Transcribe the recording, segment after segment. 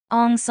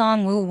Ong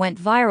Seong Wu went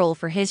viral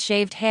for his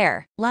shaved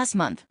hair. Last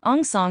month,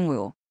 Ong Seong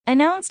Wu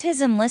announced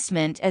his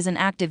enlistment as an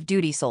active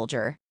duty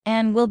soldier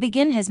and will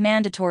begin his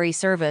mandatory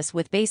service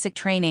with basic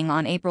training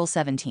on April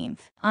 17th.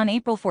 On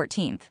April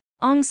 14th,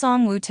 Ong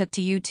Seong Wu took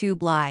to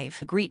YouTube Live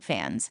to greet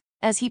fans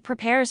as he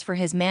prepares for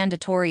his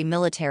mandatory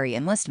military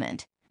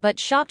enlistment, but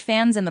shocked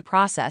fans in the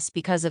process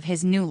because of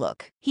his new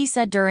look. He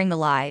said during the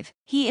live,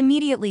 he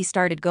immediately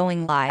started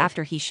going live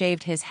after he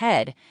shaved his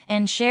head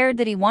and shared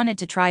that he wanted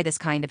to try this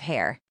kind of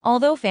hair.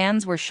 Although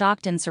fans were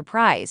shocked and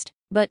surprised,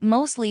 but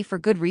mostly for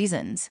good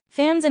reasons.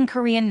 Fans and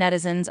Korean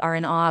netizens are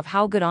in awe of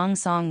how good Ong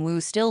Seong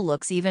Wu still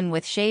looks even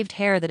with shaved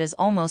hair that is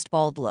almost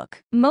bald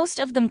look. Most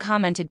of them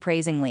commented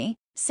praisingly,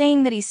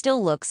 saying that he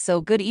still looks so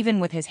good even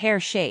with his hair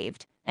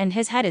shaved, and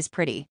his head is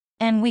pretty.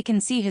 And we can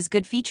see his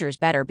good features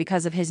better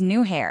because of his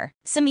new hair.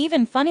 Some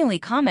even funnily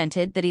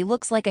commented that he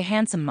looks like a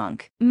handsome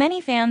monk. Many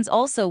fans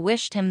also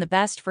wished him the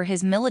best for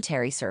his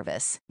military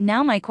service.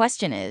 Now my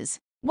question is,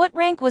 what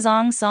rank was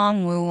Ong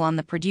Seong Wu on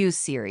the Produce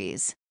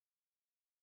series?